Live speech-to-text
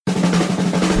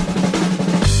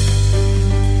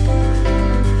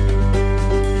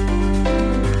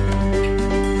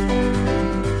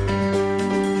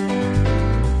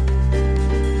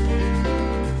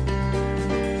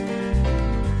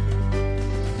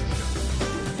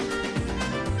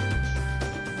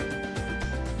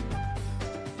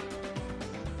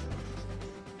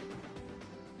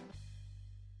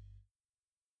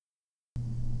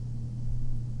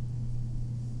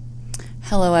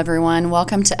Hello, everyone.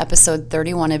 Welcome to episode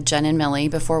 31 of Jen and Millie.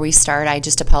 Before we start, I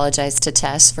just apologize to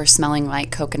Tess for smelling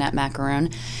like coconut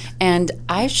macaroon. And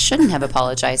I shouldn't have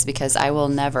apologized because I will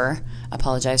never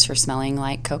apologize for smelling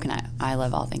like coconut. I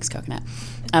love all things coconut.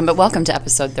 But welcome to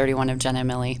episode 31 of Jen and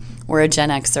Millie, where a Gen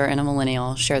Xer and a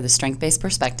millennial share the strength-based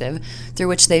perspective through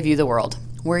which they view the world.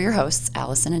 We're your hosts,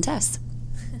 Allison and Tess.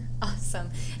 Awesome.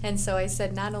 And so I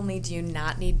said, not only do you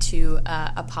not need to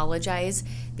apologize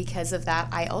because of that,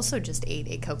 I also just ate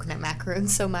a coconut macaroon,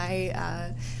 so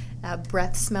my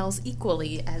breath smells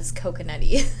equally as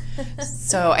coconutty.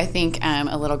 So I think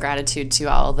a little gratitude to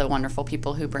all the wonderful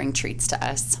people who bring treats to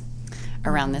us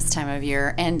around this time of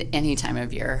year and any time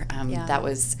of year. That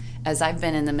was, as I've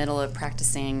been in the middle of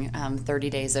practicing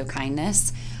 30 days of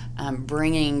kindness,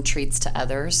 bringing treats to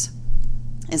others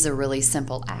is a really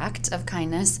simple act of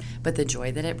kindness, but the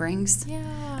joy that it brings. Yeah.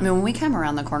 I mean, when we come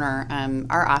around the corner,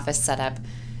 our office setup,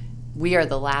 we are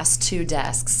the last two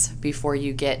desks before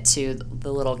you get to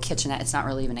the little kitchenette. It's not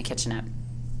really even a kitchenette.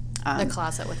 The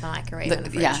closet with a microwave and a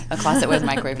fridge. Yeah, a closet with a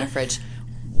microwave and a fridge.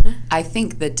 I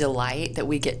think the delight that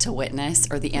we get to witness,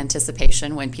 or the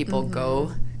anticipation when people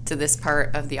go to this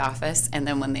part of the office, and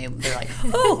then when they're like,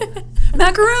 oh,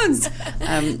 macaroons.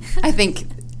 I think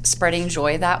spreading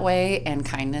joy that way and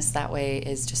kindness that way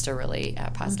is just a really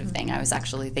positive thing. I was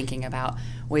actually thinking about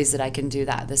ways that I can do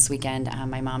that this weekend.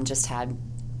 My mom just had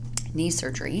knee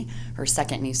surgery, her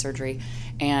second knee surgery,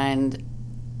 and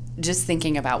just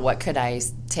thinking about what could I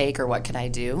take or what could I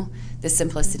do. The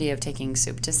simplicity of taking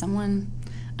soup to someone,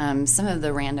 some of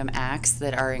the random acts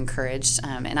that are encouraged,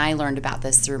 and I learned about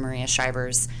this through Maria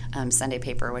Shriver's Sunday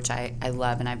paper, which I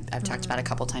love, and I've talked about a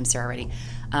couple times here already.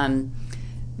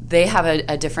 They have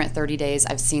a different 30 days.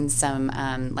 I've seen some,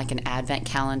 like an advent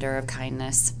calendar of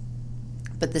kindness.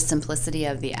 But the simplicity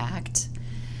of the act,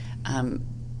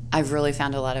 I've really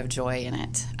found a lot of joy in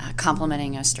it.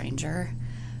 Complimenting a stranger,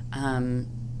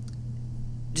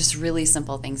 just really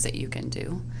simple things that you can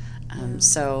do.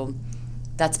 So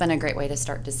that's been a great way to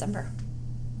start December.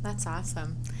 That's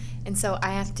awesome. And so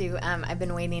I have to, I've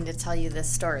been waiting to tell you this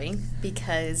story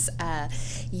because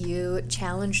you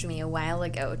challenged me a while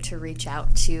ago to reach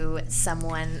out to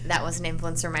someone that was an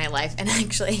influencer in my life. And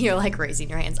actually, you're like raising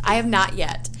your hands. I have not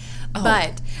yet. Oh.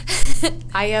 But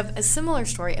I have a similar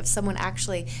story of someone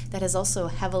actually that has also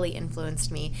heavily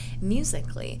influenced me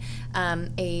musically.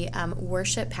 A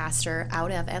worship pastor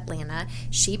out of Atlanta,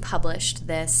 she published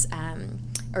this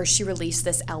she released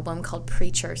this album called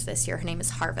Preachers this year. Her name is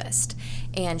Harvest.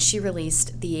 And she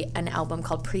released an album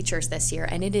called Preachers this year.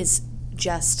 And it is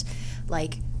just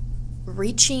like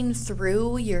reaching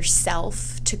through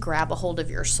yourself to grab a hold of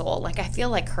your soul. Like, I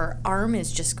feel like her arm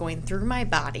is just going through my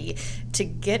body to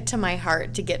get to my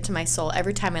heart, to get to my soul.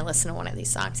 Every time I listen to one of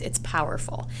these songs, it's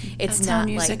powerful. It's That's not how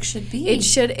music like should be.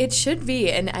 It should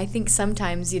be. And I think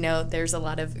sometimes, there's a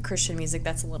lot of Christian music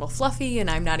that's a little fluffy and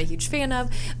I'm not a huge fan of,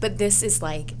 but this is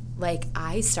like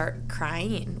I start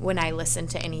crying when I listen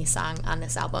to any song on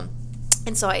this album.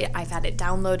 And so I've had it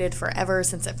downloaded forever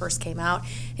since it first came out.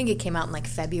 I think it came out in like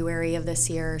February of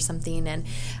this year or something. And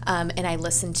I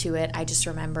listened to it. I just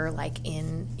remember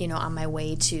on my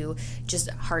way to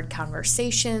just hard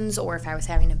conversations, or if I was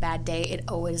having a bad day, it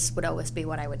would always be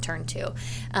what I would turn to.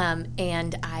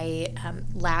 And I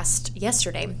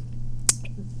yesterday,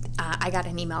 I got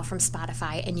an email from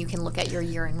Spotify, and you can look at your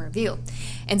year in review.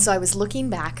 And so I was looking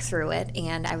back through it,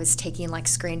 and I was taking like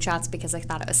screenshots because I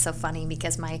thought it was so funny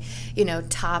because my,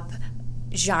 top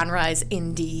genre is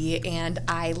indie, and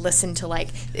I listened to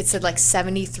it said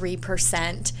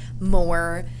 73%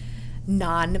 more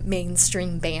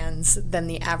non-mainstream bands than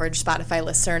the average Spotify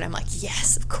listener, and I'm like,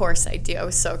 yes, of course I do. I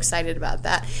was so excited about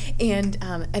that. And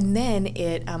then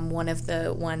it one of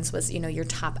the ones was, your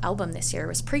top album this year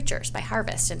was Preachers by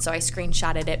Harvest. And so I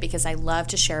screenshotted it because I love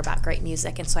to share about great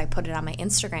music, and so I put it on my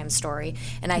Instagram story,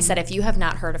 and I said, if you have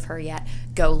not heard of her yet,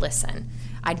 go listen.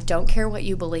 I don't care what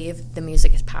you believe, the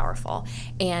music is powerful.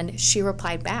 And she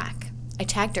replied back. I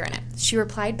tagged her in it. She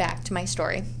replied back to my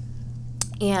story,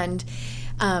 and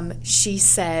she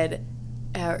said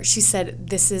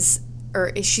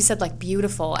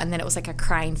beautiful, and then it was like a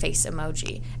crying face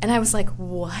emoji. And I was like,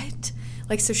 what?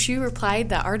 So she replied,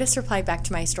 the artist replied back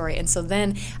to my story. And so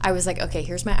then I was like, okay,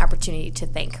 here's my opportunity to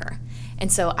thank her.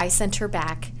 And so I sent her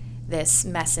back this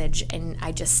message, and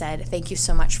I just said, thank you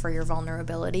so much for your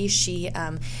vulnerability. She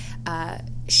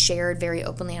shared very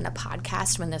openly on a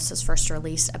podcast when this was first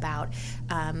released about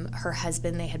her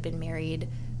husband. They had been married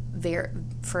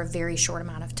for a very short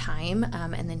amount of time,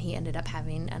 and then he ended up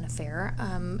having an affair,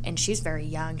 and she's very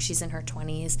young. She's in her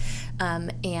 20s,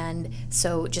 and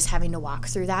so just having to walk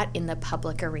through that in the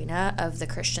public arena of the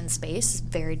Christian space is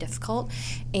very difficult.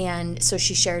 And so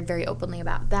she shared very openly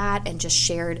about that, and just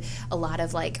shared a lot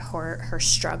of like her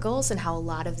struggles, and how a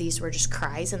lot of these were just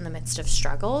cries in the midst of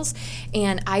struggles.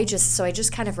 And I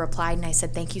just kind of replied, and I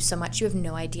said, thank you so much. You have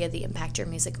no idea the impact your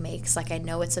music makes. Like, I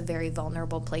know it's a very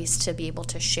vulnerable place to be able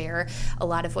to share a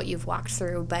lot of what you've walked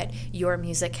through, but your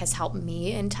music has helped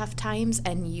me in tough times,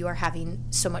 and you are having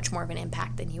so much more of an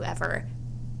impact than you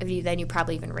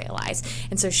probably even realize.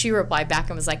 And so she replied back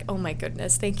and was like, oh my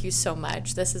goodness, thank you so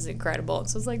much. This is incredible. And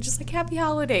so it was like, just like, happy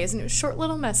holidays. And it was a short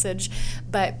little message,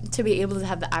 but to be able to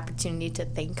have the opportunity to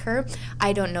thank her,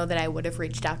 I don't know that I would have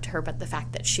reached out to her, but the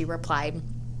fact that she replied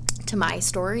to my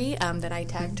story that I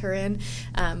tagged her in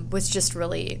was just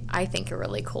really, I think, a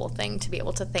really cool thing to be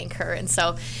able to thank her. And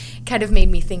so kind of made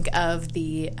me think of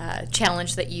the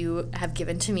challenge that you have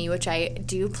given to me, which I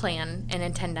do plan and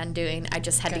intend on doing. I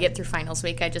just had to get through finals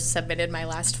week. I just submitted my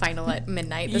last final at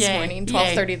midnight this morning,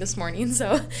 12:30 this morning.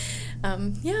 So,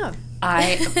 yeah.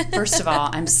 First of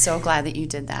all, I'm so glad that you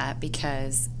did that,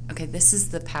 because, okay, this is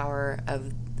the power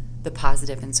of the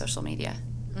positive in social media.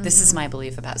 Mm-hmm. This is my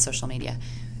belief about social media.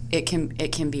 It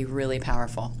can be really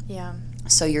powerful. Yeah.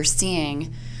 So you're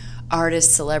seeing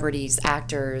artists, celebrities,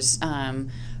 actors,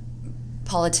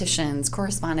 politicians,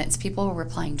 correspondents, people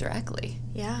replying directly.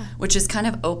 Yeah. Which has kind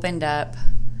of opened up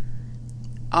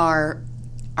our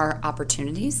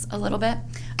opportunities a little bit.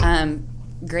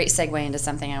 Great segue into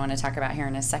something I want to talk about here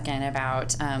in a second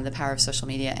about the power of social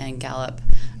media and Gallup,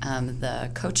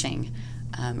 the coaching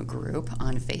group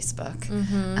on Facebook.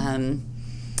 Mm-hmm.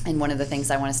 And one of the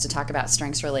things I want us to talk about,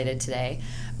 strengths related today.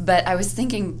 But I was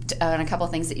thinking on a couple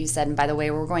of things that you said. And by the way,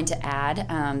 we're going to add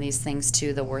these things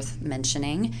to the worth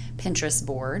mentioning Pinterest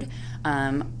board,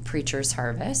 Preacher's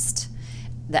Harvest,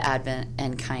 the Advent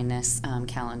and Kindness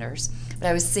calendars. But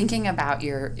I was thinking about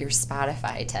your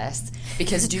Spotify test,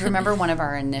 because do you remember one of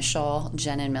our initial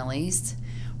Jen and Millie's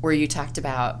where you talked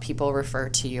about people refer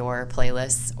to your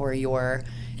playlists or your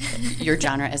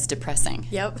genre as depressing?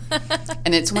 Yep.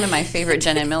 And it's one of my favorite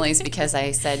Jen and Millie's, because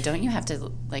I said, don't you have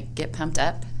to like get pumped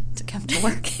up to come to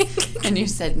work? And you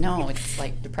said, no, it's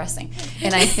like depressing.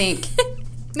 And I think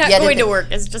not going to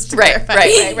work is just right.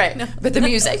 No. But the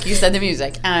music, you said the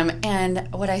music.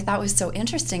 And what I thought was so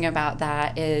interesting about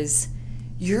that is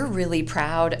you're really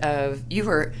proud of,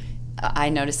 I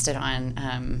noticed it on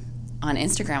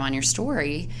Instagram, on your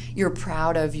story, you're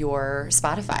proud of your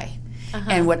Spotify. Uh-huh.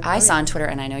 And what I saw on Twitter,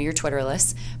 and I know you're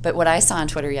Twitterless, but what I saw on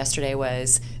Twitter yesterday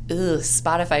was,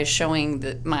 Spotify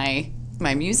showing my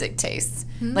music tastes.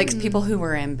 Like people who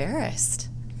were embarrassed.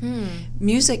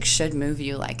 Music should move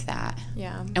you like that.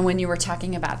 Yeah. And when you were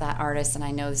talking about that artist, and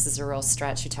I know this is a real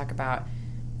stretch, you talk about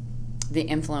the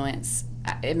influence,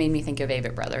 it made me think of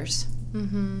Avett Brothers.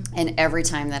 Mm-hmm. And every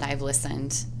time that I've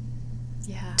listened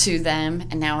to them,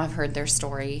 and now I've heard their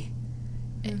story,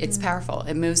 it's powerful.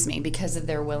 It moves me because of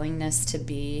their willingness to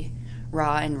be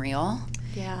raw and real,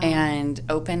 and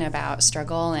open about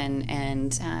struggle.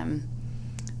 And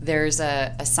there's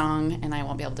a song, and I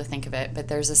won't be able to think of it, but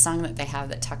there's a song that they have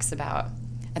that talks about,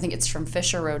 I think it's From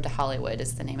Fisher Road to Hollywood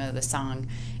is the name of the song,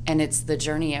 and it's the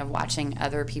journey of watching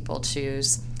other people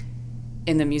choose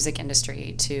in the music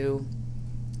industry to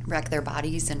wreck their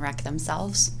bodies and wreck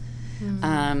themselves.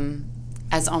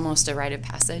 As almost a rite of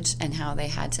passage, and how they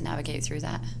had to navigate through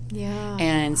that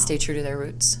and stay true to their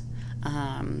roots.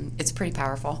 It's pretty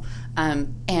powerful.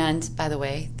 And by the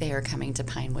way, they are coming to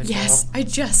Pinewood Bowl. Yes, I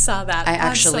just saw that.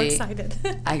 I'm so excited.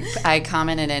 I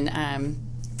commented and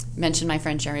mentioned my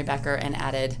friend Jeremy Becker and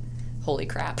added "holy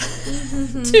crap"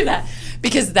 to that,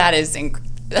 because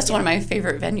that's one of my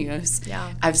favorite venues.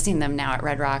 Yeah. I've seen them now at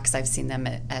Red Rocks. I've seen them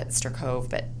at Stir Cove,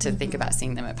 but to think about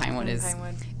seeing them at Pinewood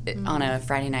on a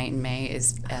Friday night in May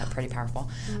is pretty powerful.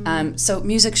 So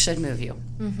music should move you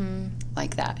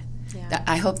like that. Yeah.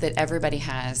 I hope that everybody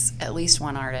has at least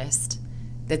one artist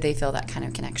that they feel that kind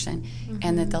of connection,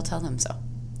 and that they'll tell them so.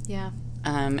 Yeah.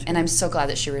 And I'm so glad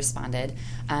that she responded.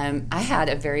 I had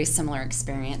a very similar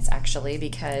experience, actually,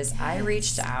 because I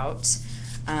reached out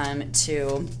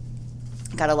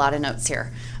got a lot of notes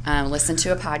here. Listen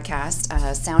to a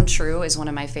podcast. Sound True is one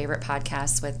of my favorite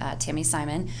podcasts with Tammy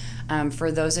Simon. For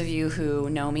those of you who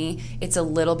know me, it's a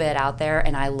little bit out there,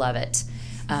 and I love it.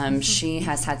 She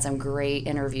has had some great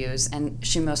interviews, and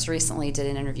she most recently did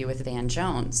an interview with Van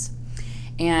Jones.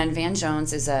 And Van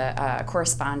Jones is a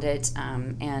correspondent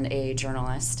and a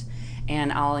journalist,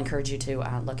 and I'll encourage you to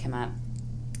look him up.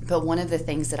 But one of the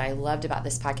things that I loved about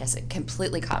this podcast, it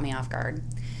completely caught me off guard,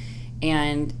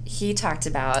 And he talked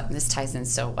about, this ties in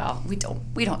so well. We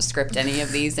don't script any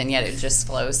of these, and yet it just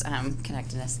flows.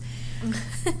 Connectedness.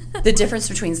 The difference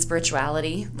between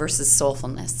spirituality versus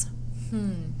soulfulness.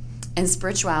 And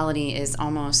spirituality is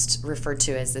almost referred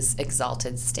to as this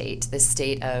exalted state, this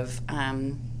state of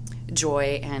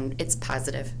joy, and it's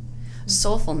positive.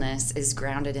 Soulfulness is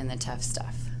grounded in the tough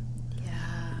stuff.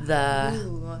 Yeah.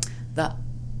 The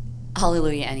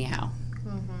hallelujah anyhow.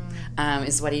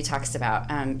 Is what he talks about.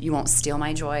 You won't steal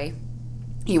my joy.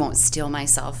 You won't steal my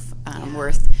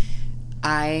self-worth.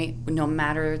 No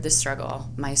matter the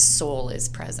struggle, my soul is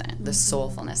present, the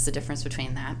soulfulness, the difference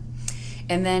between that.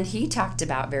 And then he talked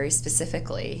about very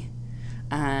specifically,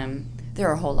 there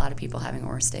are a whole lot of people having a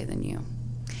worse day than you.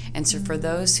 And so for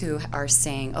those who are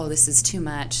saying, oh, this is too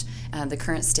much, the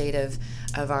current state of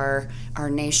our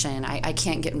nation, I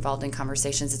can't get involved in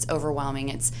conversations, it's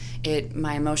overwhelming,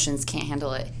 my emotions can't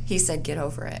handle it. He said, get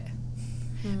over it.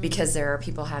 Because there are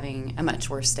people having a much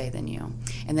worse day than you.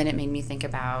 And then it made me think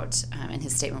about, and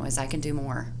his statement was, I can do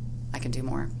more. I can do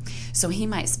more. So he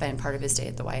might spend part of his day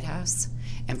at the White House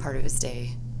and part of his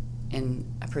day in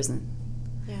a prison.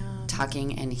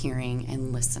 Talking and hearing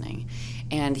and listening.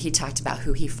 And he talked about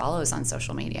who he follows on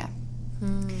social media.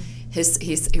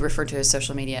 He referred to his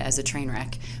social media as a train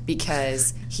wreck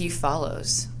because he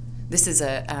follows. This is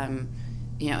a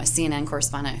CNN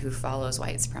correspondent who follows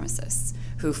white supremacists,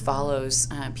 who follows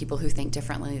people who think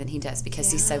differently than he does,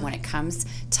 because he said when it comes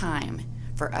time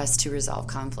for us to resolve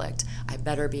conflict, I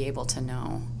better be able to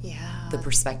know the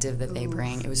perspective that they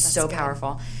bring. It was so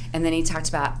powerful. And then he talked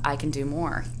about, I can do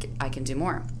more. I can do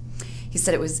more. He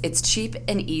said it's cheap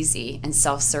and easy and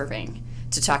self-serving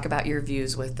to talk about your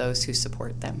views with those who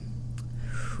support them.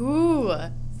 Ooh,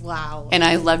 wow. And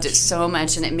I loved it so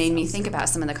much, and it made me think about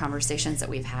some of the conversations that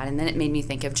we've had, and then it made me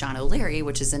think of John O'Leary,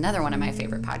 which is another one of my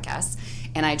favorite podcasts.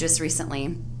 And I just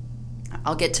recently,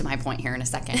 I'll get to my point here in a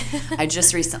second. I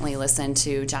just recently listened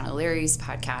to John O'Leary's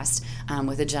podcast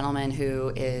with a gentleman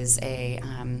who is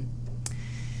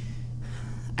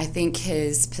I think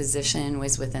his position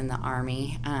was within the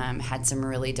Army, had some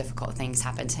really difficult things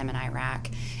happen to him in Iraq,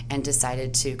 and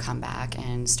decided to come back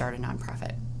and start a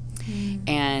nonprofit.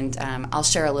 And I'll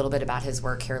share a little bit about his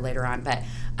work here later on. But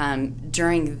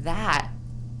during that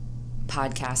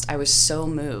podcast, I was so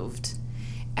moved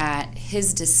at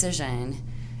his decision.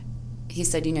 He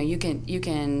said, you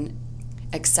can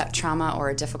accept trauma or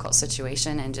a difficult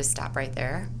situation and just stop right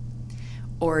there,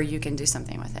 or you can do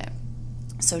something with it.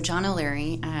 So John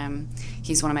O'Leary,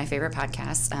 he's one of my favorite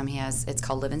podcasts. It's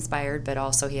called Live Inspired, but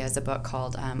also he has a book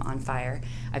called On Fire.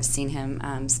 I've seen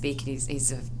him speak.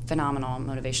 He's a phenomenal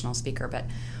motivational speaker. But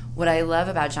what I love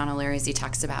about John O'Leary is he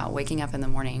talks about waking up in the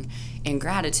morning in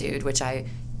gratitude, which I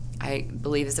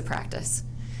believe is a practice.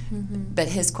 But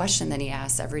his question that he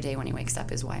asks every day when he wakes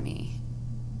up is, why me?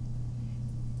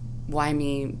 Why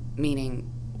me,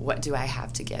 meaning what do I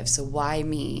have to give? So why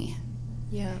me?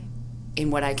 Yeah. In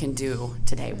what I can do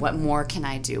today. What more can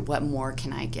I do? What more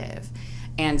can I give?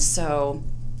 And so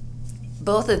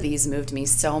both of these moved me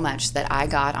so much that I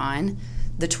got on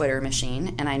the Twitter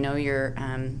machine, and I know your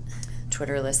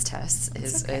Twitter list, Tess,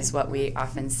 is what we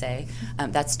often say.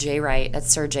 That's Jay Wright. That's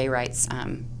Sir Jay Wright's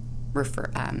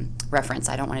reference.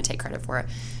 I don't want to take credit for it.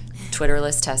 Twitter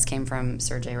list Tess came from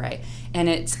Sir Jay Wright. And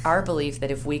it's our belief that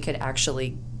if we could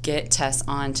actually get Tess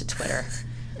onto Twitter,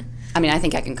 I mean, I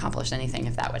think I can accomplish anything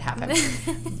if that would happen.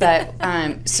 But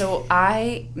so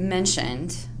I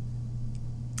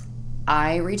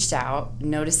reached out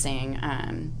noticing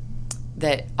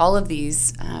that all of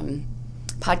these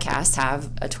podcasts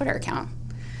have a Twitter account.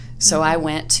 So I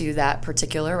went to that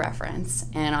particular reference,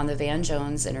 and on the Van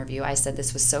Jones interview, I said,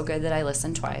 this was so good that I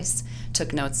listened twice,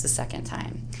 took notes the second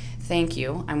time. Thank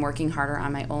you. I'm working harder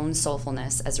on my own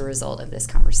soulfulness as a result of this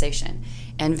conversation.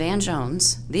 And Van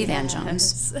Jones, Van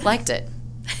Jones, liked it.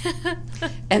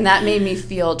 And that made me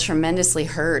feel tremendously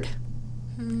heard.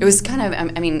 It was kind of,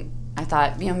 I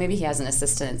thought, maybe he has an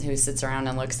assistant who sits around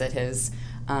and looks at his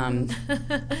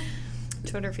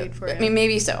Twitter feed for him. I mean,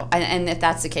 maybe so. And if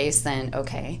that's the case, then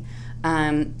okay.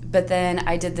 But then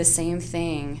I did the same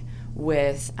thing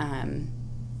with John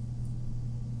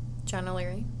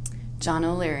O'Leary. John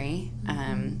O'Leary.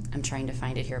 I'm trying to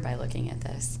find it here by looking at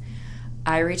this.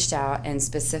 I reached out and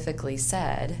specifically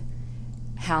said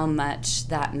how much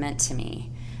that meant to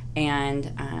me.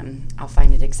 And I'll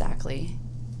find it exactly.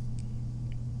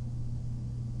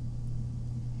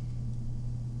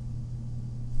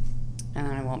 And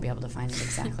I won't be able to find it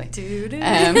exactly.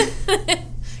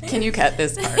 Can you cut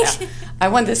this part out? I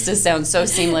want this to sound so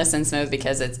seamless and smooth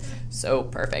because it's so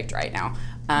perfect right now.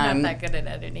 Not that good at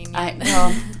editing.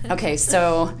 Okay,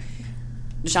 so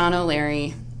John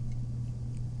O'Leary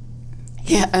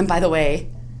Yeah, and by the way,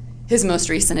 his most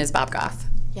recent is Bob Goff.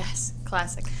 Yes,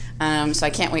 classic. So I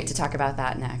can't wait to talk about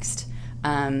that next.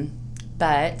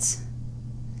 But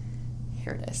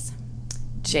here it is.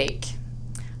 Jake.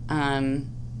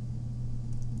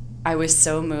 I was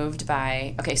so moved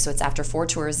by, so it's after 4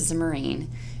 tours as a Marine,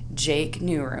 Jake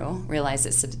Nuru realized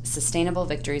that sustainable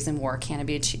victories in war can't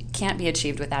be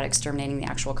achieved without exterminating the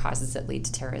actual causes that lead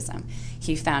to terrorism.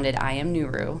 He founded I Am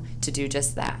Nuru to do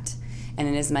just that. And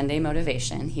in his Monday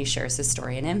Motivation, he shares his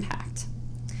story and impact.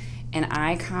 And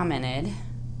I commented,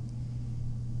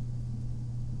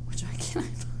 which I can't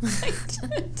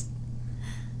find it.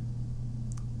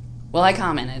 Well, I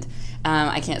commented.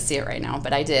 I can't see it right now,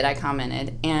 but I did. I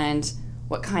commented. And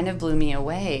what kind of blew me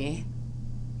away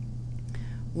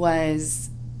was,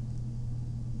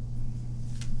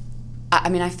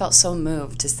 I felt so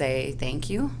moved to say thank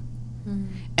you. Mm.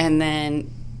 And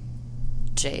then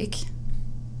Jake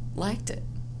liked it.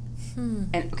 And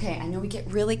I know we get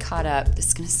really caught up. This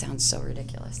is going to sound so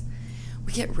ridiculous.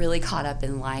 We get really caught up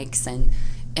in likes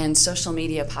and social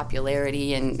media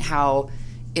popularity and how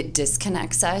it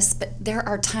disconnects us, but there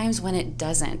are times when it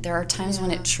doesn't. There are times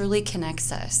when it truly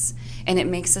connects us, and it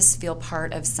makes us feel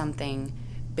part of something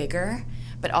bigger,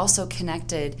 but also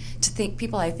connected to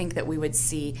people I think that we would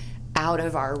see out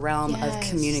of our realm of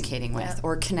communicating with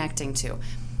or connecting to.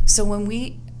 So when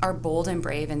we are bold and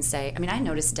brave and say, I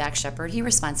noticed Dax Shepard, he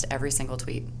responds to every single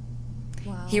tweet.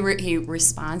 Wow. He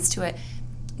responds to it.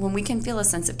 When we can feel a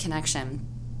sense of connection,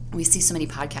 we see so many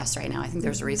podcasts right now. I think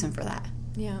there's a reason for that.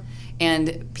 Yeah.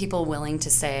 And people willing to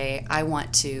say, I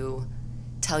want to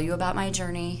tell you about my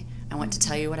journey. I want to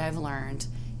tell you what I've learned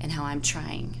and how I'm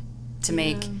trying to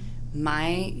make my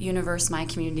universe, my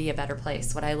community a better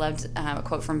place. What I loved, a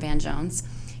quote from Van Jones,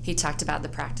 he talked about the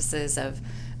practices of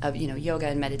yoga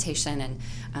and meditation,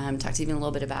 and talked even a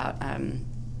little bit about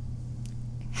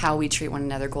how we treat one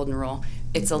another, golden rule.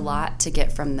 It's a lot to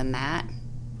get from the mat.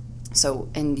 So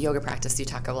in yoga practice, you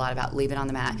talk a lot about leave it on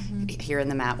the mat, here in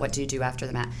the mat, what do you do after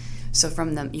the mat? So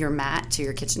from your mat to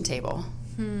your kitchen table,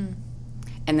 and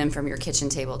then from your kitchen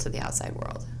table to the outside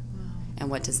world. Wow. And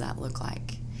what does that look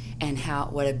like? And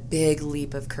what a big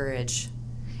leap of courage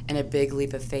and a big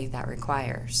leap of faith that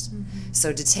requires. Mm-hmm.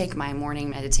 So to take my morning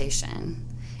meditation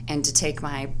and to take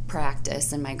my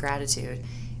practice and my gratitude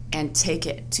and take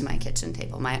it to my kitchen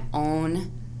table, my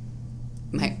own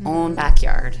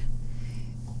backyard,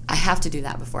 I have to do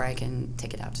that before I can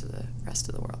take it out to the rest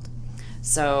of the world.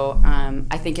 So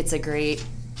I think it's a great,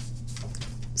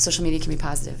 social media can be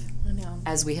positive,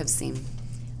 as we have seen.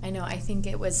 I know. I think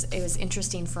it was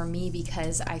interesting for me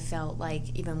because I felt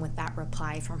like even with that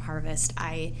reply from Harvest,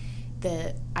 I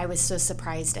was so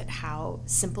surprised at how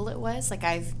simple it was. Like,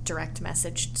 I've direct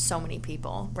messaged so many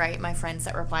people, right? My friends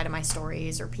that reply to my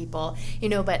stories or people,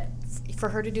 but for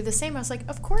her to do the same, I was like,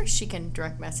 of course she can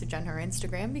direct message on her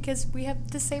Instagram because we have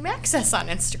the same access on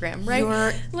Instagram, right?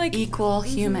 You're like equal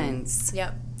humans.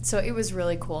 Yep. So it was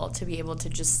really cool to be able to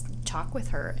just talk with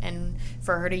her and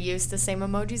for her to use the same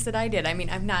emojis that I did. I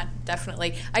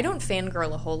don't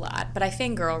fangirl a whole lot, but I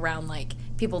fangirl around like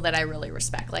people that I really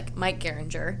respect, like Mike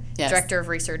Geringer, Director of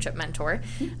Research at Mentor.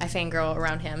 I fangirl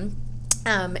around him,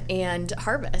 and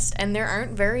Harvest. And there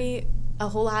aren't a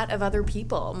whole lot of other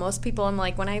people. Most people, I'm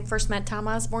like, when I first met Tom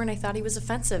Osborne, I thought he was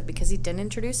offensive because he didn't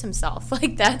introduce himself.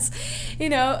 Like, that's,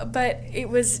 but it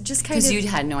was just kind of... Because you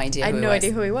had no idea who he was. I had no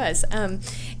idea who he was.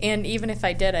 And even if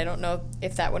I did, I don't know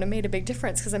if that would have made a big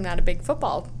difference because I'm not a big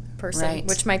football person,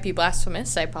 which might be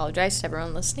blasphemous. I apologize to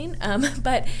everyone listening.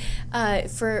 But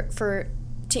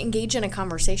to engage in a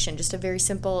conversation, just a very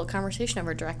simple conversation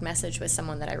over a direct message with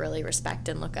someone that I really respect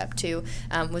and look up to,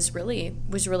 was really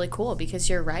cool because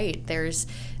you're right. There's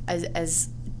as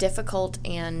difficult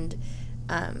and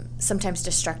sometimes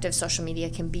destructive social media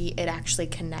can be, it actually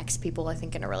connects people, I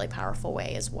think, in a really powerful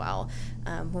way as well,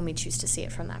 when we choose to see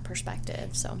it from that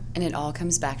perspective. So, and it all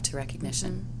comes back to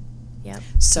recognition. Mm-hmm. Yep.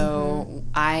 So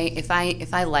if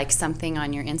I like something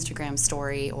on your Instagram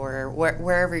story or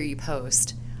wherever you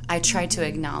post, I try to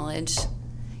acknowledge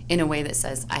in a way that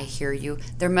says, I hear you.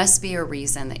 There must be a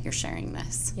reason that you're sharing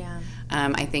this. Yeah.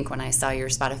 I think when I saw your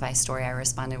Spotify story, I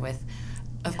responded with,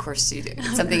 of course you do.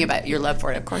 Something about your love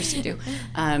for it, of course you do.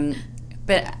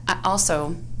 But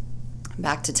also,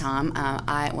 back to Tom,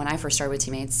 when I first started with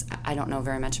Teammates, I don't know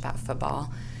very much about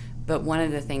football, but one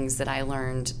of the things that I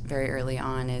learned very early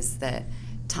on is that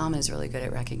Tom is really good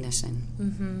at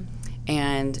recognition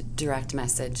and direct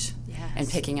message. And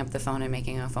picking up the phone and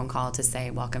making a phone call to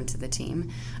say, welcome to the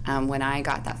team. When I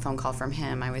got that phone call from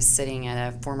him, I was sitting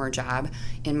at a former job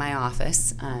in my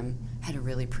office. Had a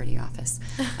really pretty office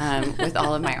with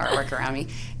all of my artwork around me.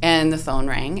 And the phone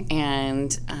rang,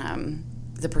 and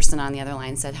the person on the other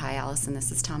line said, "Hi, Allison,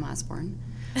 this is Tom Osborne."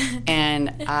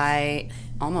 And I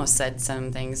almost said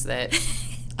some things that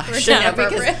I shouldn't have,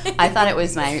 because I thought it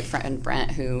was my friend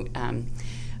Brent, who,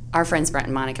 our friends Brent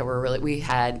and Monica we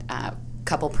had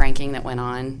couple pranking that went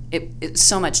on. It's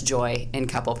so much joy in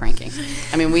couple pranking.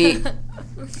 I mean,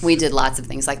 we did lots of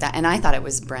things like that, and I thought it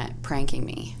was Brent pranking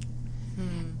me.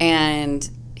 And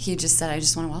he just said, "I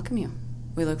just want to welcome you.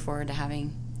 We look forward to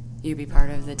having you be part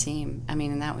of the team." I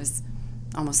mean, and that was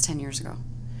almost 10 years ago.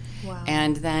 Wow.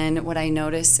 And then what I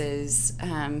notice is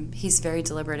he's very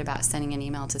deliberate about sending an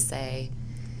email to say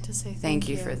thank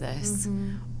you for this,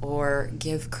 or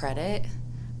give credit.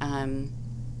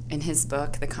 In his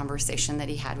book, The Conversation That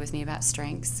He Had With Me About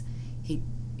Strengths, he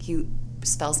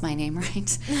spells my name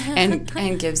right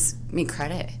and gives me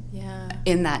credit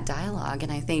in that dialogue.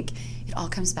 And I think it all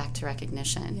comes back to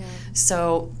recognition. Yeah.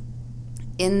 So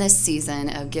in this season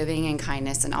of giving and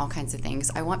kindness and all kinds of things,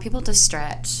 I want people to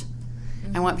stretch.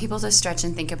 I want people to stretch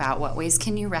and think about what ways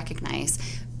can you recognize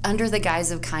under the guise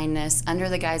of kindness, under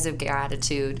the guise of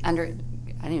gratitude, I didn't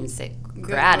even say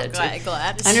gratitude.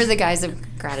 Under the guise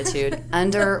of gratitude,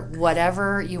 under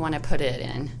whatever you want to put it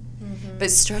in. But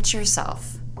stretch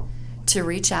yourself to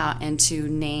reach out and to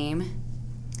name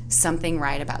something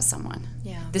right about someone.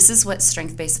 Yeah. This is what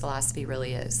strength-based philosophy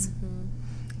really is.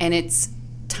 And it's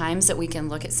times that we can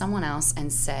look at someone else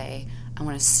and say, I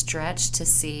want to stretch to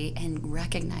see and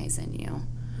recognize in you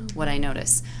what I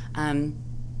notice.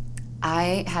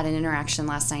 I had an interaction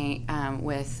last night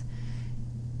with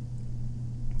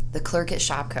the clerk at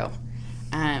Shopko,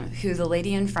 who the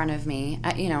lady in front of me,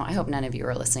 I hope none of you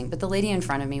are listening, but the lady in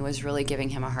front of me was really giving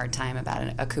him a hard time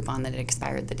about a coupon that had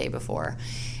expired the day before.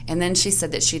 And then she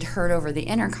said that she'd heard over the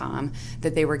intercom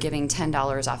that they were giving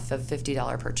 $10 off of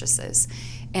 $50 purchases.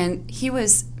 And he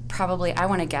was probably, I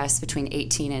want to guess, between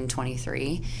 18 and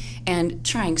 23, and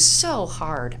trying so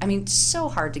hard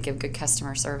to give good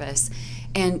customer service.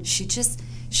 And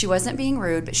she wasn't being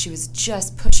rude, but she was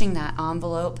just pushing that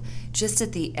envelope just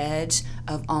at the edge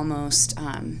of almost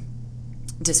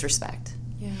disrespect.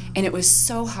 Yeah. And it was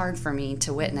so hard for me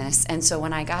to witness. And so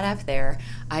when I got up there,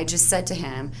 I just said to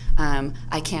him,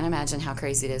 I can't imagine how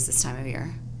crazy it is this time of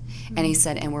year. And he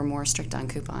said, and we're more strict on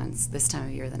coupons this time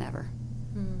of year than ever.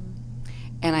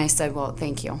 And I said, well,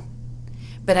 thank you.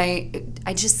 But I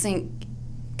just think,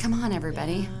 come on,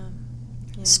 everybody.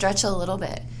 Yeah. Stretch a little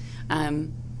bit.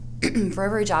 For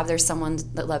every job, there's someone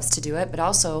that loves to do it, but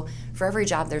also for every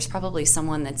job, there's probably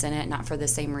someone that's in it not for the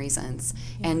same reasons.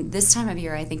 Yeah. And this time of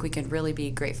year, I think we could really be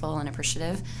grateful and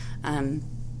appreciative. I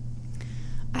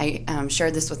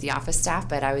shared this with the office staff,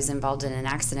 but I was involved in an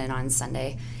accident on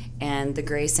Sunday, and the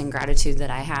grace and gratitude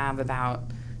that I have about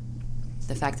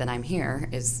the fact that I'm here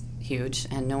is huge,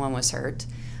 and no one was hurt.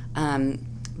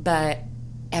 But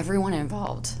everyone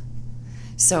involved.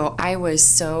 So I was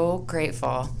so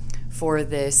grateful for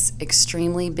this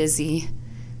extremely busy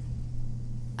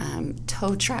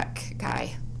tow truck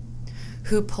guy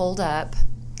who pulled up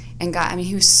and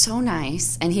he was so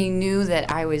nice, and he knew that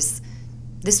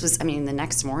the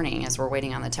next morning as we're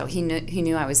waiting on the tow, he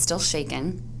knew I was still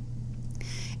shaken.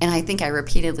 And I think I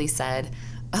repeatedly said,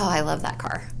 oh, I love that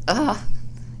car. Oh,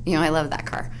 I love that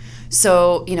car.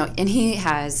 So, and he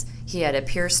had a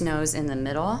pierced nose in the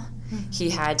middle. He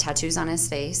had tattoos on his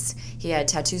face. He had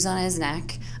tattoos on his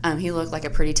neck. He looked like a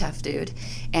pretty tough dude.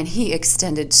 And he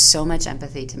extended so much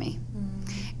empathy to me.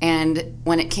 And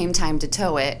when it came time to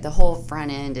tow it, the whole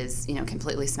front end is,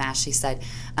 completely smashed. He said,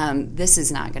 this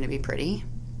is not going to be pretty.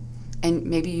 And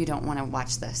maybe you don't want to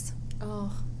watch this.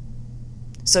 Oh.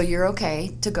 So you're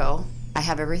okay to go. I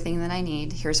have everything that I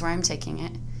need. Here's where I'm taking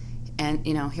it. And,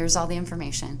 here's all the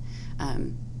information.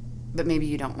 But maybe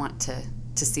you don't want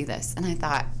to see this. And I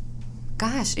thought,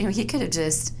 gosh, he could have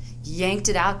just yanked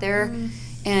it out there.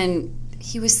 And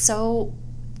he was so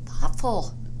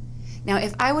thoughtful. Now,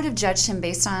 if I would have judged him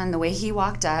based on the way he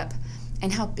walked up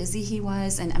and how busy he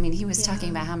was, and he was talking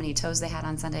about how many tows they had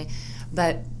on Sunday,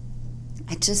 but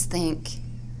I just think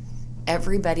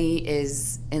everybody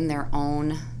is in their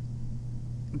own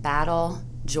battle,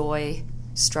 joy,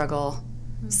 struggle,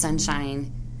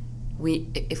 sunshine.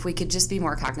 If we could just be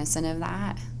more cognizant of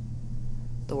that,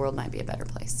 the world might be a better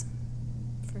place.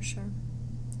 For sure.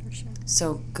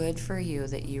 So good for you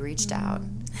that you reached out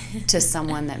to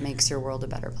someone that makes your world a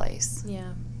better place.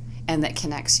 Yeah. And that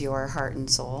connects your heart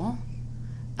and soul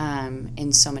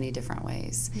in so many different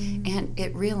ways. And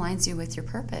it realigns you with your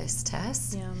purpose,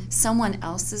 Tess. Yeah. Someone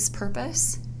else's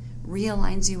purpose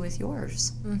realigns you with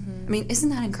yours. Isn't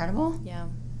that incredible? Yeah.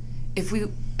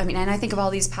 And I think of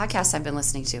all these podcasts I've been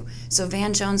listening to. So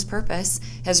Van Jones' purpose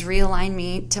has realigned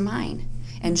me to mine.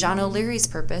 And John O'Leary's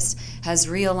purpose has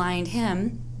realigned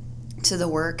him to the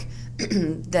work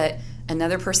that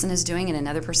another person is doing and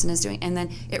another person is doing, and then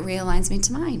it realigns me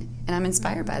to mine, and I'm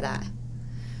inspired by that.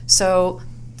 So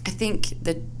I think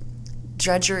the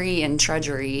drudgery and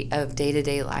trudgery of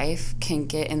day-to-day life can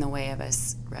get in the way of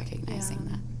us recognizing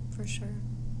that. For sure.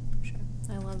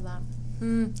 I love that.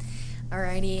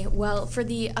 Alrighty. Well, for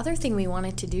the other thing we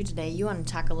wanted to do today, you want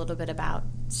to talk a little bit about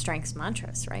strengths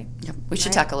mantras, right? Yep. We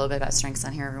should talk a little bit about strengths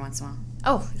on here every once in a while.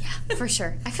 Oh, yeah, for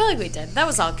sure. I feel like we did. That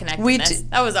was all connectedness.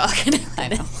 That was all connectedness. I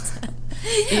know.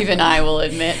 Even I will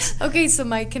admit. Okay, so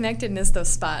my connectedness,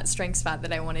 strength spot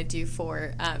that I want to do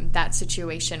for that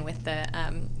situation with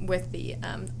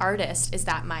the artist is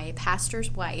that my pastor's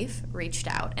wife reached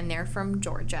out, and they're from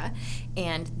Georgia,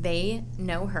 and they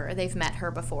know her. They've met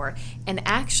her before, and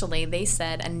actually they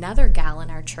said another gal in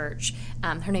our church,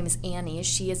 her name is Annie.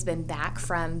 She has been back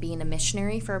from being a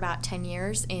missionary for about 10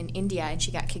 years in India, and she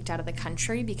got kicked out of the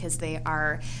country because they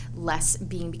are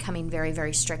becoming very,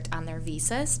 very strict on their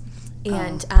visas.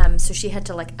 And so she had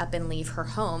to up and leave her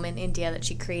home in India that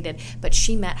she created. But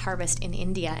she met Harvest in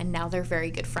India, and now they're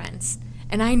very good friends.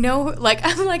 And I know, I'm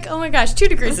like, oh my gosh, 2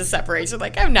 degrees of separation.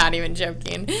 I'm not even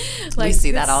joking. We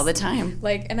see that all the time.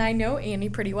 And I know Annie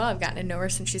pretty well. I've gotten to know her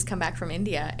since she's come back from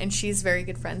India, and she's very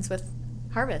good friends with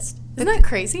Harvest. Isn't that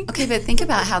crazy? Okay, but think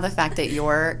about how the fact that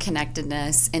your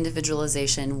connectedness,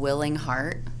 individualization, willing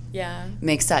heart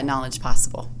makes that knowledge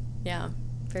possible. Yeah.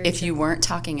 If you weren't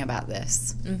talking about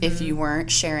this, if you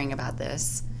weren't sharing about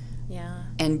this,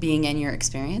 and being in your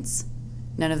experience,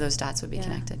 none of those dots would be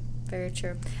connected. Very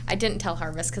true. I didn't tell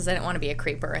Harvest because I didn't want to be a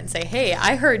creeper and say, hey,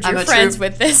 I heard you're friends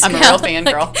with this I'm gal. a real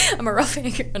fangirl. I'm a real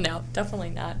fangirl. No,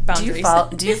 definitely not. Boundaries.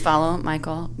 Do you follow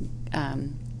Michael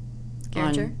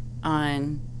Geringer?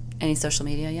 On any social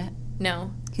media yet?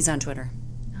 No. He's on Twitter.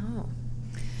 Oh.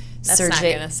 That's not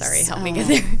going to, help me get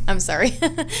there. I'm sorry.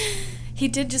 He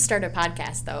did just start a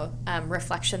podcast, though,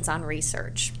 Reflections on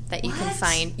Research, that you can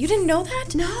find. You didn't know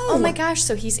that? No. Oh, my gosh.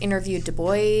 So he's interviewed Du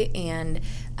Bois, and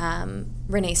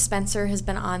Renee Spencer has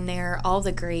been on there, all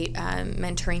the great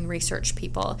mentoring research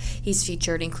people he's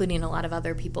featured, including a lot of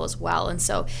other people as well. And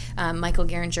so Michael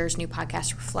Geringer's new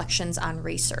podcast, Reflections on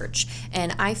Research.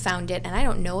 And I found it, and I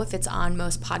don't know if it's on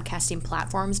most podcasting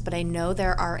platforms, but I know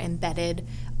there are embedded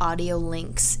audio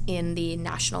links in the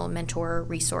National Mentoring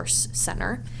Resource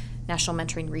Center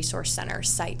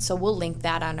site. So we'll link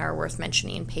that on our Worth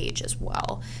Mentioning page as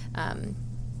well.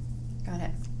 Got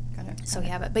it. So we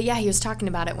have it. But yeah, he was talking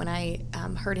about it when I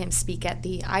heard him speak at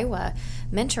the Iowa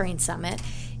Mentoring Summit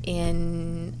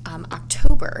in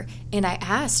October. And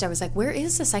I was like, where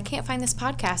is this? I can't find this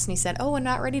podcast. And he said, I'm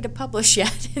not ready to publish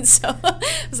yet. And so I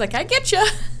was like, I get you.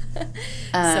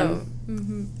 I'll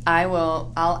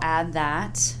add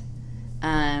that.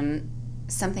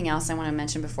 Something else I want to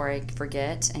mention before I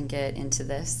forget and get into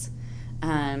this.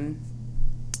 I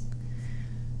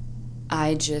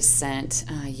just sent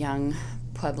Young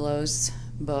Pueblo's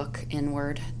book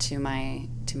Inward to my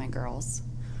girls,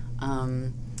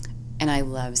 and I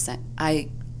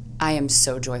am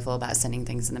so joyful about sending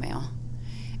things in the mail.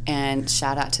 And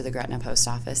shout out to the Gretna Post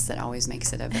Office that always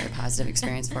makes it a very positive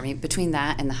experience for me. Between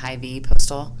that and the Hy-Vee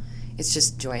Postal, it's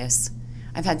just joyous.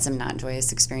 I've had some not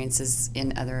joyous experiences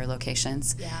in other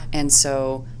locations. Yeah. And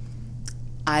so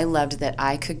I loved that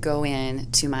I could go in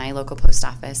to my local post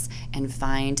office and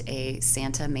find a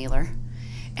Santa mailer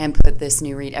and put this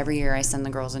new read. Every year I send the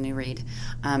girls a new read,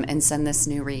 and send this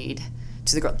new read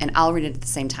to the girl, and I'll read it at the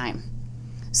same time.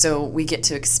 So we get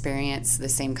to experience the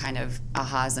same kind of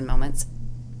ahas and moments.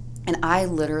 And I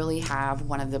literally have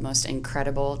one of the most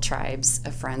incredible tribes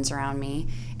of friends around me,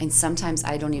 and sometimes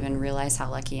I don't even realize how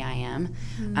lucky I am.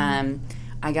 Mm-hmm.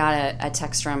 I got a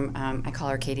text from, I call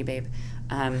her Katie Babe,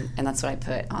 and that's what I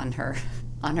put on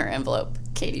her envelope,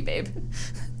 Katie Babe,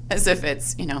 as if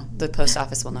it's, the post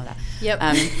office will know that. Yep.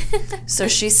 So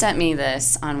she sent me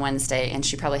this on Wednesday, and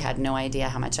she probably had no idea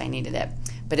how much I needed it.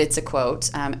 But it's a quote,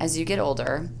 as you get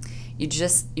older,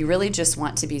 you really just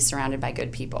want to be surrounded by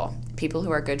good people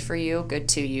who are good for you, good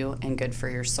to you, and good for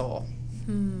your soul.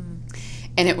 And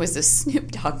it was a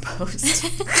Snoop Dogg post.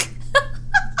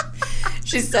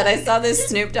 She said, I saw this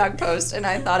Snoop Dogg post and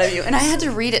I thought of you. And I had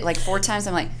to read it like 4 times.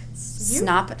 I'm like,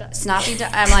 Snoppy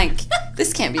Dogg. I'm like,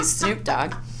 this can't be Snoop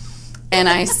Dogg. And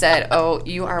I said,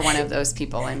 you are one of those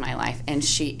people in my life. And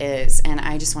she is. And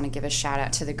I just want to give a shout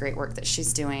out to the great work that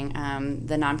she's doing.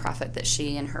 The nonprofit that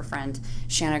she and her friend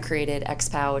Shanna created,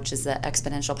 XPOW, which is the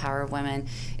Exponential Power of Women,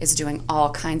 is doing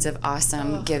all kinds of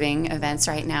awesome giving events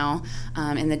right now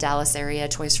in the Dallas area,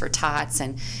 Toys for Tots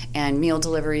and meal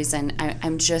deliveries. And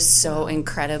I'm just so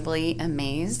incredibly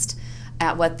amazed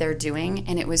at what they're doing,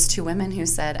 and it was 2 women who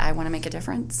said, I want to make a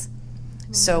difference.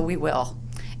 So we will.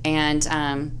 And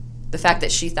the fact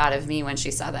that she thought of me when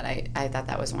she saw that, I thought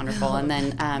that was wonderful. And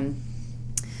then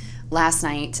last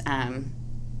night,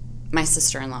 my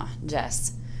sister-in-law,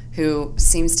 Jess, who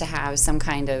seems to have some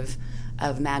kind of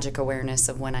magic awareness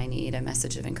of when I need a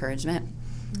message of encouragement,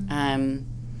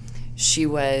 she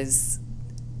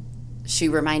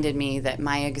reminded me that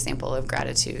my example of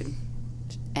gratitude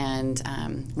and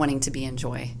wanting to be in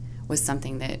joy was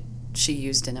something that she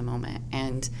used in a moment.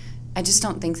 And I just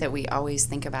don't think that we always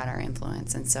think about our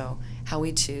influence. And so how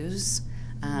we choose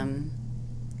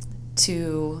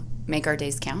to make our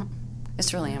days count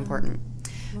is really important.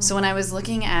 So when I was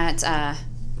looking at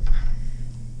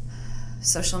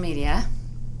social media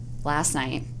last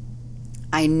night,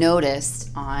 I noticed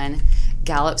on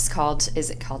Gallup's is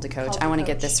it Called to Coach? I want to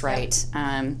get this right.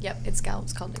 Yep, it's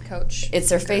Gallup's Called to Coach. It's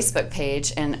their Facebook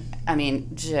page, and I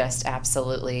mean, just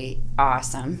absolutely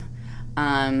awesome.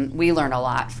 We learn a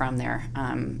lot from there,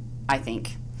 I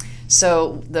think.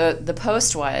 So the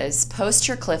post was, post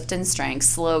your Clifton Strengths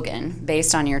slogan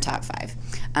based on your top 5.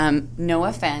 No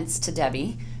offense to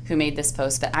Debbie, who made this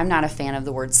post, but I'm not a fan of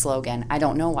the word slogan. I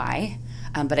don't know why,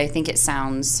 but I think it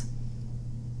sounds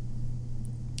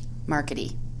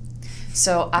markety.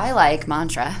 So I like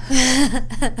mantra.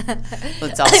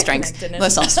 Let's all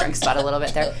strengths spot a little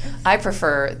bit there. I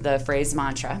prefer the phrase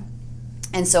mantra.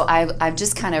 And so I've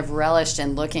just kind of relished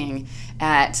in looking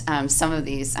at some of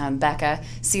these. Becca,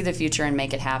 see the future and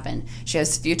make it happen. She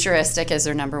has futuristic as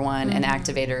her number 1 and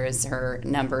activator as her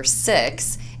number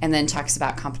 6, and then talks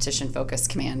about competition, focus,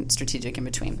 command, strategic in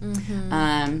between.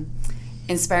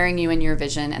 Inspiring you in your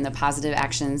vision and the positive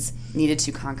actions needed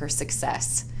to conquer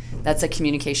success. That's a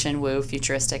communication, woo,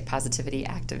 futuristic positivity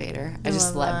activator. I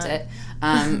just loved it.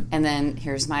 And then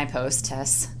here's my post,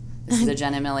 Tess. This is a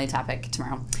Jen and Millie topic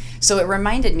tomorrow. So it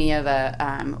reminded me of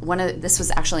this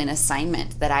was actually an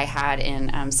assignment that I had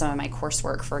in some of my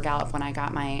coursework for Gallup when I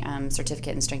got my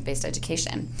certificate in strength-based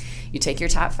education. You take your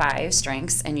top 5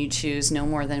 strengths and you choose no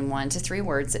more than 1 to 3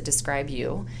 words that describe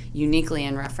you uniquely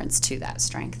in reference to that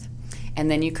strength.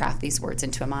 And then you craft these words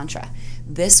into a mantra.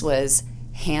 This was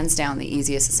hands down the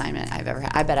easiest assignment I've ever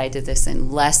had. I bet I did this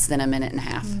in less than a minute and a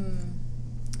half.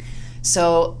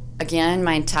 So again,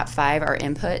 my top 5 are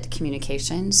input,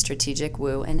 communication, strategic,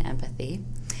 woo, and empathy.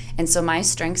 And so my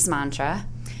strengths mantra,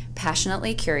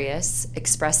 passionately curious,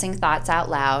 expressing thoughts out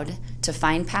loud to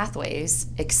find pathways,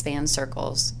 expand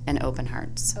circles, and open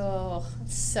hearts. Oh,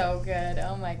 so good.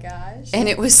 Oh my gosh. And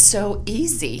it was so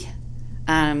easy.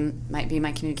 Might be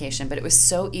my communication, but it was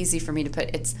so easy for me to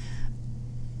put.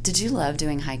 Did you love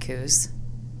doing haikus?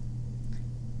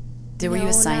 Were you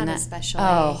assigned that? Especially.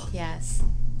 Oh, yes.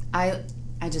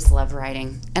 I just love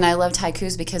writing, and I loved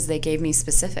haikus because they gave me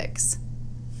specifics.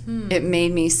 It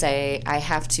made me say, I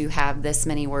have to have this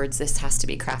many words. This has to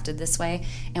be crafted this way.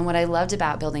 And what I loved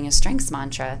about building a strengths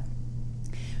mantra,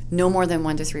 no more than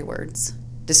 1 to 3 words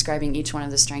describing each one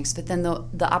of the strengths, but then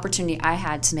the opportunity I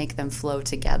had to make them flow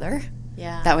together.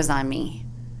 Yeah, that was on me.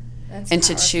 That's and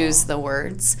powerful. To choose the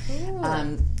words.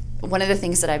 One of the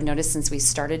things that I've noticed since we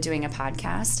started doing a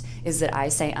podcast is that I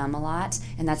say a lot,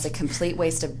 and that's a complete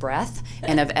waste of breath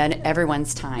and of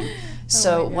everyone's time.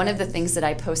 So one of the things that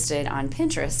I posted on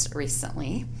Pinterest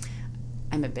recently,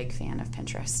 I'm a big fan of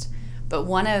Pinterest, but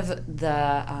one of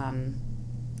the,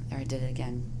 there I did it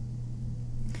again.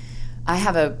 I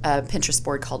have a Pinterest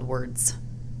board called Words.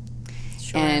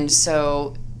 Sure. And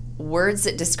so words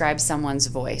that describe someone's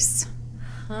voice.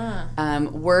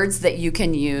 Words that you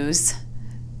can use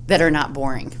that are not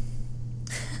boring.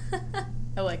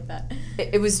 I like that.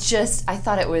 It was just, I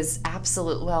thought it was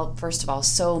absolute, well, first of all,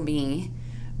 so me,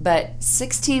 but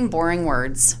 16 boring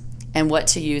words and what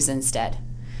to use instead.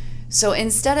 So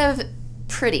instead of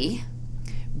pretty,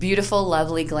 beautiful,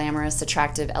 lovely, glamorous,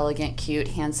 attractive, elegant, cute,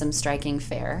 handsome, striking,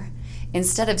 fair,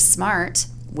 instead of smart,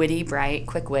 witty, bright,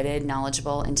 quick-witted,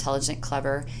 knowledgeable, intelligent,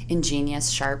 clever,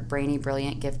 ingenious, sharp, brainy,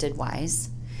 brilliant, gifted, wise,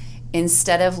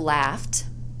 instead of laughed,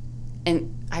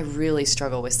 and I really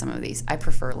struggle with some of these. I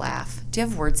prefer laugh. Do you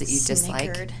have words that you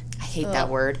dislike? I hate that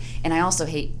word. And I also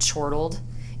hate chortled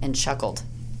and chuckled.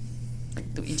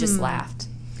 Like you just laughed.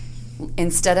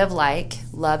 Instead of like,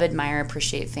 love, admire,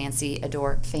 appreciate, fancy,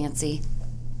 adore, fancy.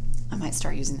 I might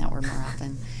start using that word more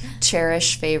often.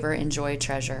 Cherish, favor, enjoy,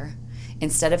 treasure.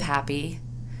 Instead of happy,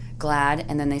 glad,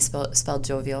 and then they spelled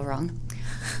jovial wrong.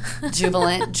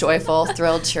 Jubilant, joyful,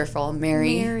 thrilled, cheerful,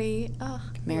 merry.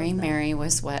 Merry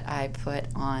was what I put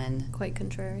on. Quite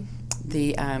contrary.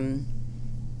 The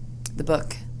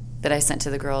book that I sent to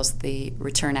the girls, the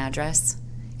return address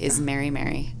is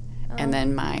Mary, and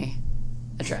then my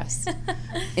address.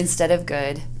 Instead of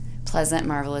good, pleasant,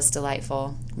 marvelous,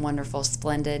 delightful, wonderful,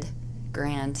 splendid,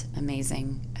 grand,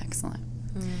 amazing, excellent.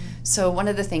 So one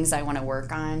of the things I want to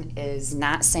work on is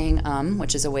not saying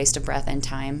which is a waste of breath and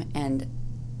time and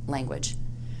language.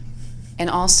 And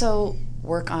also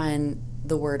work on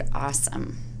the word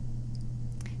awesome,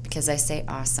 because I say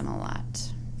awesome a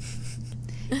lot.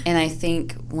 And I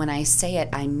think when I say it,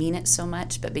 I mean it so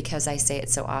much, but because I say it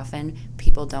so often,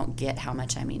 people don't get how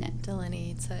much I mean it.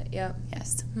 Delineates it, yep.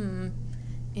 Yes.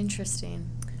 Interesting.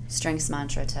 Strengths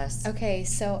mantra test. Okay,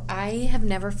 so I have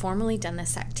never formally done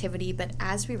this activity, but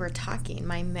as we were talking,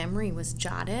 my memory was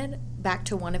jotted back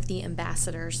to one of the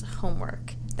ambassadors'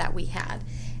 homework that we had.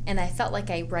 And I felt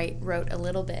like I wrote a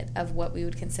little bit of what we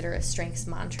would consider a strengths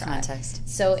mantra. Context.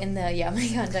 So my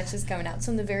context is coming out.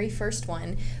 So in the very first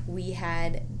one, we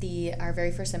had our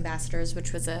very first ambassadors,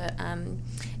 which was a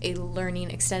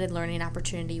extended learning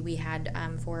opportunity we had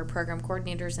for program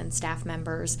coordinators and staff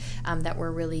members that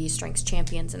were really strengths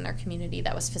champions in their community.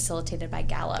 That was facilitated by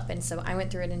Gallup. And so I went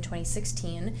through it in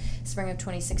spring of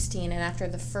 2016, and after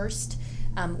the first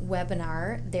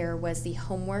webinar, there was the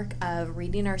homework of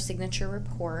reading our signature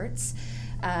reports,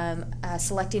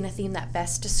 selecting a theme that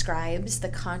best describes the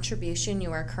contribution you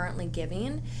are currently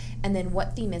giving, and then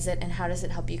what theme is it and how does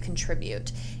it help you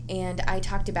contribute. And I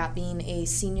talked about being a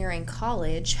senior in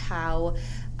college, how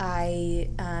I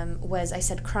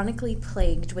said chronically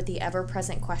plagued with the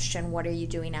ever-present question, what are you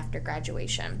doing after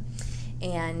graduation?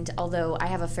 And although I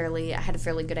had a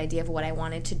fairly good idea of what I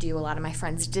wanted to do, a lot of my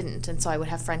friends didn't. And so I would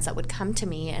have friends that would come to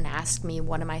me and ask me,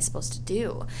 what am I supposed to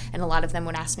do? And a lot of them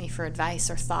would ask me for advice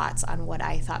or thoughts on what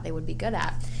I thought they would be good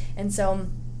at. And so,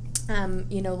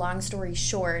 long story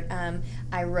short,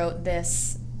 I wrote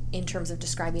this in terms of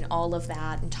describing all of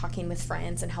that and talking with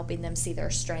friends and helping them see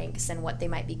their strengths and what they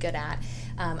might be good at.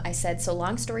 I said, so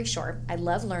long story short, I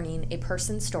love learning a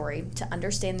person's story to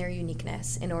understand their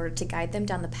uniqueness in order to guide them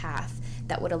down the path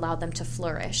that would allow them to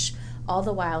flourish, all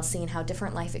the while seeing how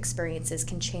different life experiences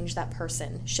can change that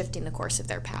person, shifting the course of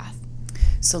their path.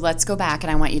 So let's go back,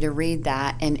 and I want you to read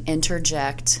that and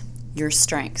interject your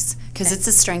strengths, because it's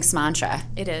a strengths mantra.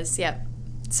 It is, yep.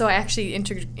 So I actually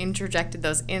interjected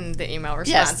those in the email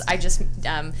response. Yes. I just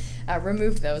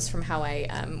removed those from how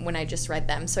when I just read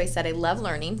them. So I said, I love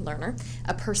learner,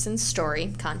 a person's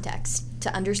story, context,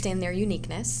 to understand their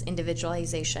uniqueness,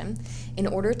 individualization, in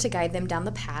order to guide them down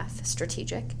the path,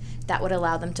 strategic, that would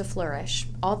allow them to flourish,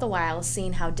 all the while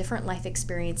seeing how different life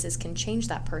experiences can change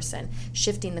that person,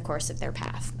 shifting the course of their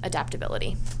path,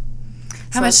 adaptability.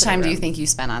 How much time do you think you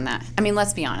spent on that? I mean,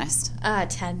 let's be honest.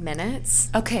 10 minutes.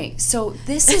 Okay, so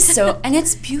this is and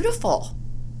it's beautiful.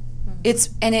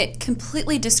 And it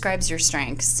completely describes your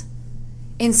strengths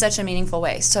in such a meaningful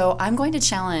way. So I'm going to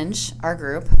challenge our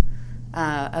group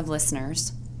of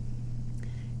listeners.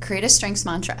 Create a strengths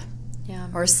mantra,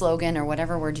 or a slogan, or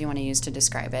whatever word you want to use to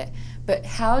describe it. But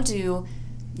how do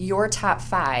your top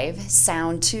 5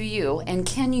 sound to you, and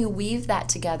can you weave that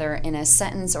together in a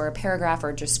sentence or a paragraph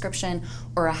or a description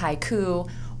or a haiku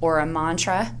or a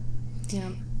mantra?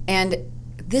 Yeah. And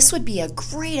this would be a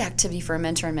great activity for a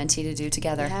mentor and mentee to do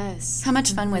together. Yes. How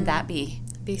much fun would that be?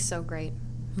 It'd be so great.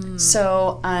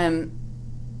 So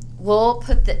we will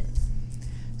put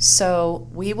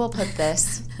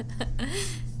this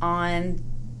on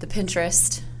the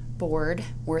Pinterest board,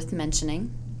 worth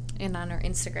mentioning. And on our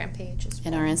Instagram page as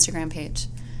well. In our Instagram page.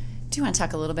 Do you want to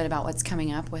talk a little bit about what's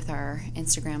coming up with our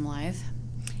Instagram Live?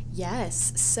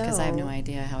 Yes. So because I have no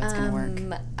idea how it's going to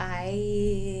work.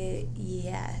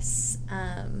 Yes.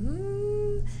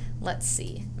 Let's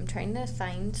see. I'm trying to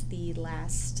find the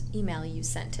last email you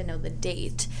sent to know the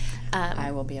date.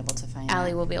 I will be able to find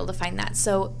Allie will be able to find that.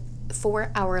 So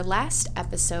for our last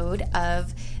episode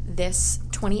of this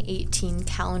 2018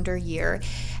 calendar year,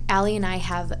 Allie and I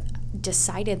have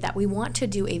decided that we want to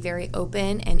do a very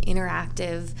open and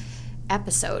interactive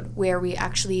episode where we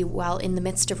actually, while in the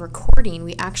midst of recording,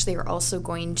 we actually are also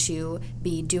going to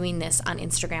be doing this on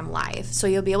Instagram Live. So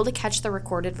you'll be able to catch the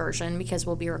recorded version because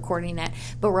we'll be recording it,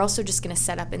 but we're also just going to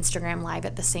set up Instagram Live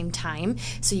at the same time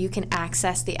so you can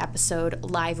access the episode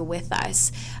live with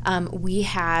us.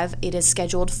 It is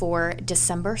scheduled for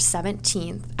December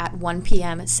 17th at 1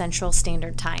 p.m. Central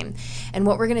Standard Time. And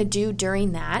what we're going to do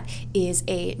during that is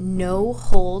a no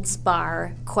holds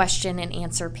bar question and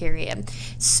answer period.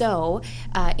 So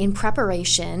so in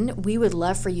preparation, we would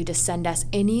love for you to send us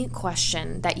any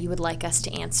question that you would like us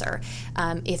to answer.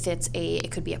 If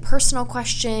it could be a personal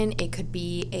question, it could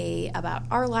be about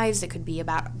our lives, it could be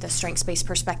about the strengths-based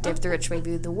perspective through which we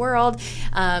view the world,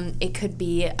 it could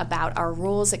be about our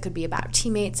roles, it could be about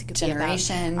teammates, it could be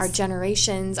about our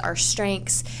generations, our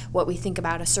strengths, what we think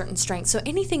about a certain strength. So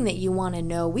anything that you want to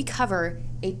know, we cover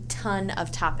a ton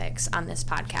of topics on this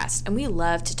podcast, and we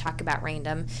love to talk about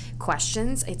random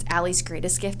questions. It's Allie's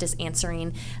greatest gift is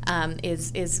answering,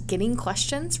 is getting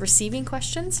questions, receiving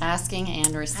questions, asking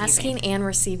and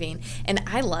receiving. And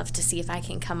I love to see if I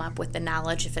can come up with the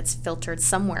knowledge, if it's filtered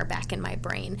somewhere back in my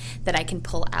brain that I can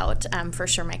pull out for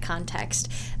sure my context.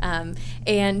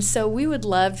 And so we would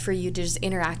love for you to just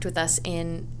interact with us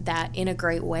in a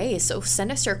great way. So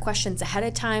send us your questions ahead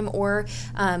of time, or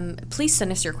please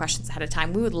send us your questions ahead of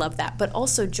time. We would love that. But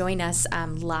also join us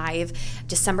live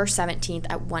December 17th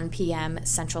at 1 p.m.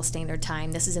 Central Standard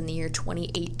Time. This is in the year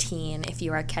 2018 if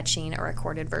you are catching a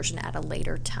recorded version at a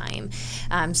later time.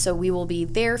 So we will be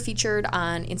there featured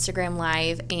on Instagram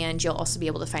Live, and you'll also be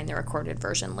able to find the recorded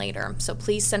version later. So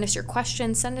please send us your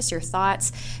questions, send us your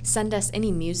thoughts, send us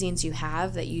any musings you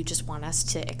have that you just want us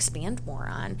to expand more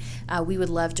on. We would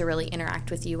love to really interact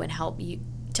with you and help you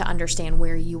to understand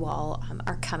where you all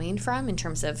are coming from in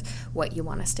terms of what you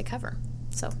want us to cover.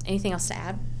 So anything else to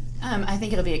add? I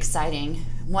think it'll be exciting.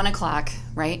 1 o'clock,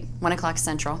 right? 1 o'clock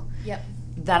Central. Yep.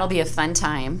 That'll be a fun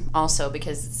time also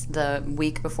because it's the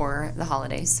week before the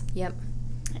holidays. Yep.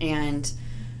 And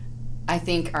I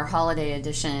think our holiday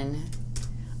edition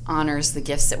honors the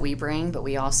gifts that we bring, but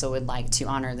we also would like to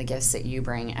honor the gifts that you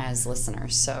bring as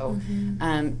listeners. So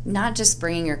not just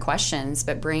bringing your questions,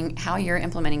 but bring how you're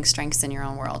implementing strengths in your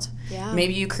own world. Yeah.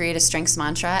 Maybe you create a strengths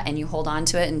mantra and you hold on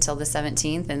to it until the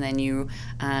 17th, and then you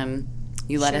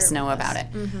let us know about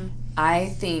it. Mm-hmm. I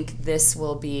think this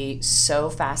will be so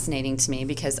fascinating to me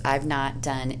because I've not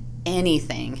done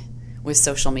anything with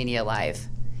social media live.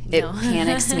 It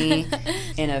panics me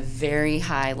in a very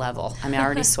high level. I'm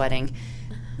already sweating.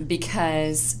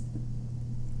 Because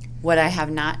what I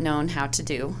have not known how to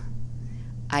do,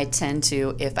 I tend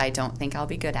to, if I don't think I'll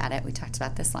be good at it, we talked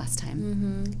about this last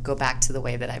time, go back to the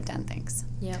way that I've done things.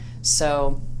 Yep.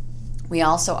 So we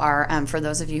also are, for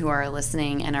those of you who are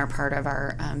listening and are part of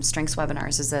our Strengths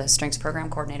webinars as a Strengths Program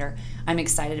Coordinator, I'm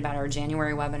excited about our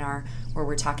January webinar where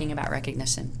we're talking about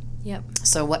recognition. Yep.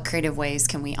 So what creative ways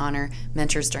can we honor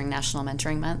mentors during National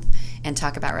Mentoring Month and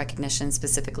talk about recognition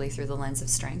specifically through the lens of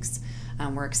strengths?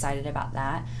 We're excited about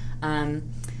that.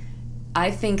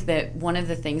 I think that one of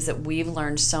the things that we've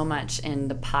learned so much in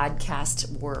the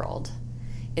podcast world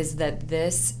is that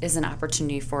this is an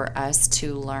opportunity for us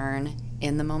to learn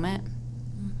in the moment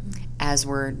as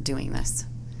we're doing this.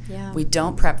 Yeah. We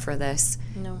don't prep for this.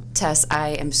 No. Tess, I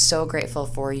am so grateful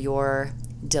for your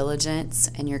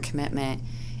diligence and your commitment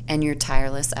and your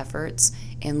tireless efforts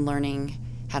in learning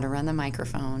how to run the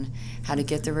microphone, how to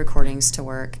get the recordings to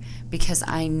work, because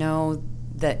I know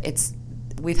that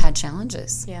we've had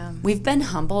challenges. Yeah. We've been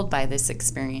humbled by this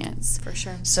experience. For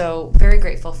sure. So very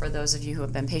grateful for those of you who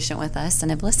have been patient with us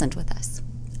and have listened with us.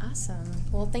 Awesome.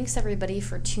 Well, thanks everybody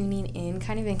for tuning in.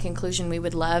 Kind of in conclusion, we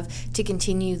would love to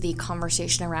continue the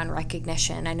conversation around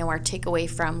recognition. I know our takeaway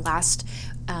from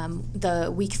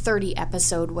the week 30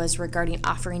 episode was regarding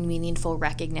offering meaningful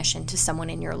recognition to someone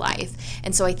in your life.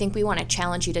 And so I think we want to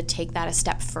challenge you to take that a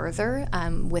step further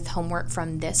with homework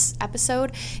from this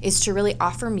episode, is to really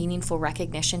offer meaningful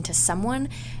recognition to someone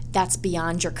that's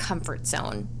beyond your comfort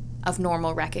zone of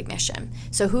normal recognition.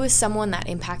 So who is someone that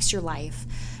impacts your life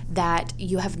that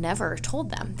you have never told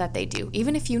them that they do,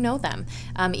 even if you know them,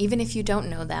 even if you don't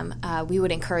know them? We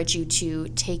would encourage you to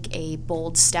take a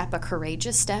bold step, a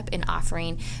courageous step in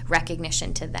offering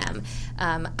recognition to them.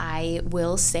 I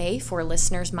will say for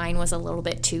listeners, mine was a little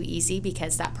bit too easy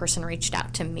because that person reached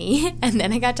out to me and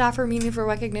then I got to offer meaningful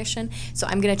recognition. So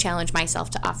I'm going to challenge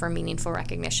myself to offer meaningful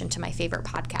recognition to my favorite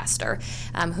podcaster,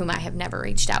 whom I have never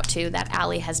reached out to, that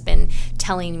Allie has been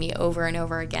telling me over and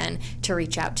over again to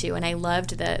reach out to. And I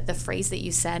loved the phrase that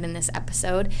you said in this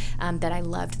episode that I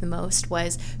loved the most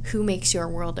was, who makes your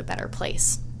world a better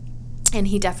place? And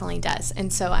he definitely does.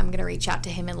 And so I'm going to reach out to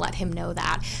him and let him know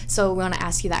that. So we want to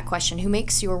ask you that question: who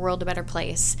makes your world a better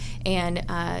place? And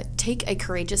take a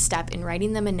courageous step in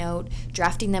writing them a note,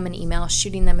 drafting them an email,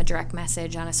 shooting them a direct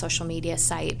message on a social media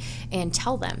site, and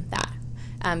tell them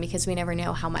that, because we never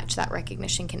know how much that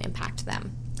recognition can impact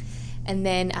them. And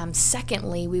then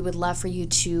secondly, we would love for you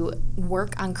to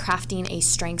work on crafting a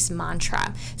strengths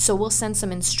mantra. So we'll send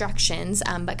some instructions,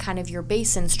 but kind of your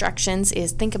base instructions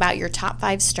is think about your top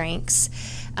 5 strengths.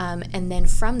 And then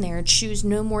from there, choose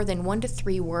no more than 1 to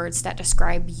 3 words that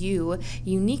describe you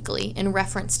uniquely in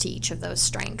reference to each of those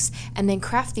strengths. And then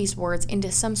craft these words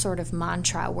into some sort of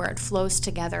mantra where it flows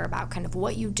together about kind of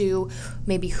what you do,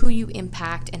 maybe who you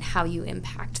impact, and how you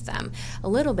impact them. A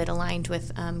little bit aligned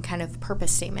with kind of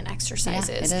purpose statement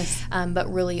exercises, yeah, it is.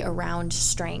 But really around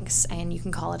strengths. And you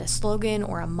can call it a slogan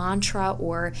or a mantra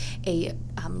or a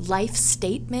life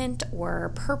statement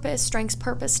or purpose, strengths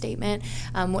purpose statement,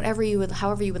 however you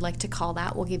would like to call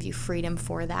that. We'll give you freedom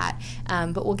for that,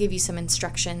 but we'll give you some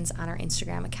instructions on our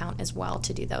Instagram account as well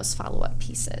to do those follow-up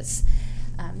pieces.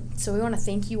 So we want to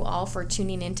thank you all for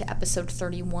tuning in to episode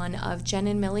 31 of Jen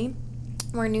and Millie.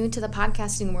 We're new to the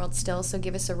podcasting world still, so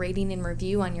give us a rating and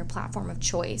review on your platform of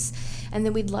choice. And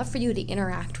then we'd love for you to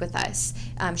interact with us,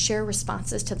 share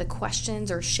responses to the questions,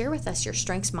 or share with us your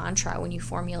strengths mantra when you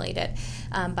formulate it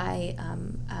by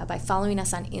following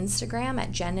us on Instagram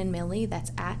at Jen and Millie.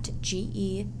 That's at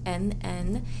GENNANDMILLIE.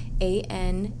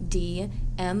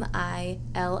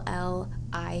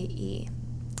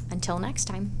 Until next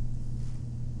time.